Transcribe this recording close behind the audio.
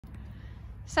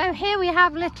So here we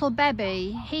have little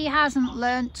Bebe. He hasn't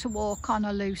learnt to walk on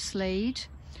a loose lead.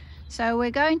 So we're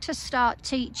going to start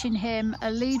teaching him a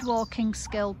lead walking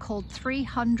skill called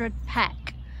 300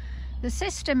 Peck. The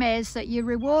system is that you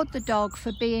reward the dog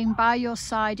for being by your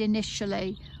side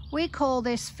initially. We call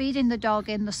this feeding the dog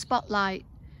in the spotlight.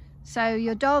 So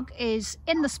your dog is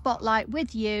in the spotlight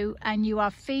with you and you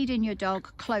are feeding your dog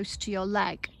close to your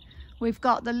leg. We've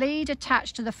got the lead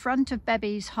attached to the front of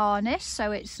Bebe's harness,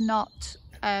 so it's not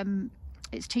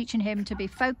it's teaching him to be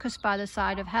focused by the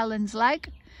side of Helen's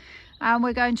leg, and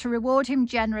we're going to reward him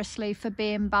generously for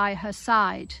being by her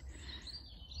side.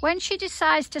 When she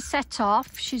decides to set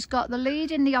off, she's got the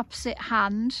lead in the opposite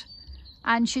hand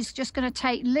and she's just going to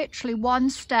take literally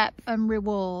one step and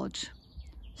reward.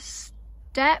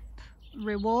 Step,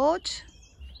 reward,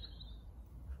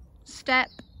 step,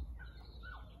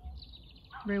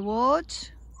 reward,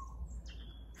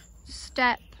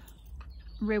 step,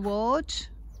 reward,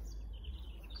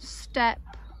 step,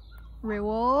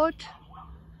 reward,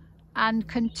 and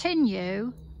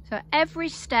continue. So every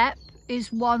step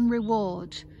is one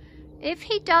reward. If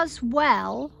he does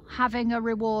well having a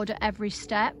reward at every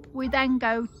step, we then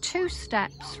go 2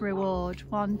 steps reward.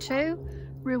 1, 2,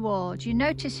 reward. You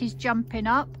notice he's jumping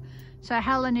up, so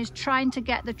Helen is trying to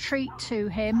get the treat to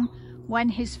him when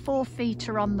his 4 feet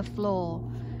are on the floor.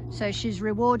 So she's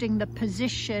rewarding the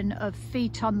position of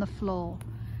feet on the floor.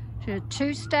 So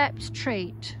 2 steps,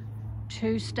 treat,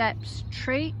 2 steps,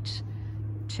 treat,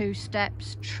 2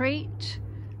 steps, treat,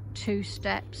 2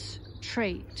 steps,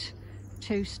 treat,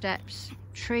 2 steps,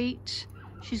 treat.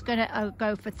 She's going to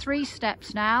go for 3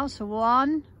 steps now. So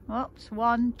 1,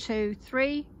 2,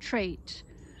 3, treat.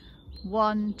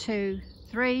 1, 2,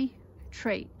 3,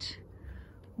 treat.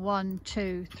 1,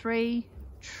 2, 3,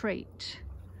 treat.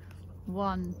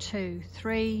 1, 2,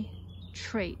 3,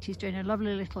 treat. He's doing a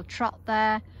lovely little trot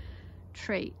there.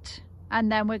 Treat.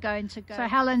 And then we're going to go. So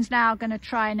Helen's now going to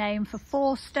try and aim for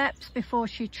 4 steps before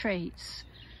she treats.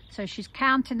 So she's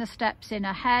counting the steps in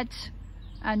her head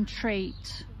and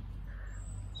treat.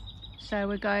 So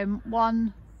we're going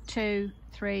 1, 2,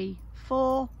 3,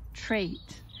 4,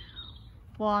 treat.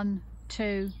 1,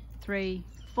 2, 3,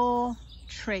 4,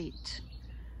 treat.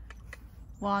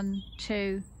 1,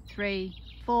 2, 3,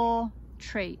 4,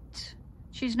 treat.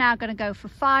 She's now going to go for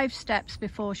 5 steps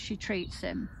before she treats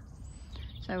him.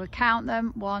 So we count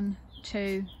them. 1,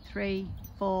 2, 3,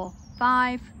 4,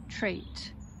 5,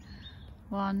 treat.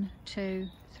 1, 2,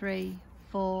 3,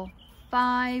 4,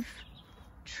 5,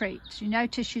 treat. You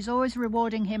notice she's always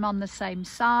rewarding him on the same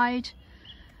side.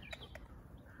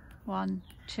 1,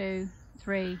 2,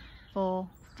 3, 4,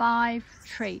 5,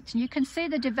 treat. And you can see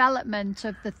the development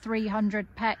of the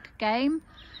 300 Peck game.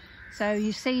 So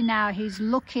you see now he's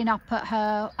looking up at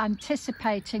her,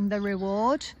 anticipating the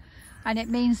reward, and it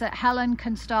means that Helen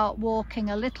can start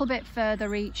walking a little bit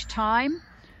further each time,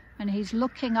 and he's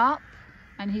looking up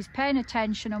and he's paying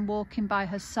attention and walking by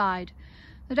her side.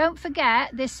 But don't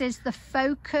forget, this is the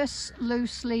focus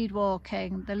loose lead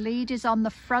walking. The lead is on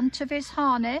the front of his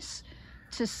harness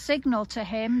to signal to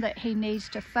him that he needs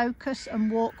to focus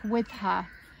and walk with her.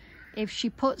 If she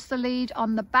puts the lead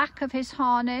on the back of his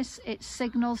harness, it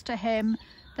signals to him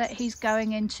that he's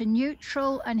going into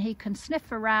neutral and he can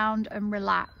sniff around and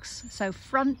relax. So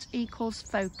front equals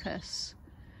focus.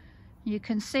 You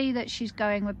can see that she's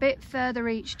going a bit further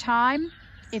each time.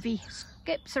 If he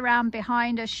skips around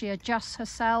behind her, she adjusts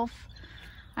herself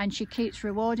and she keeps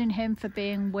rewarding him for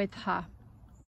being with her.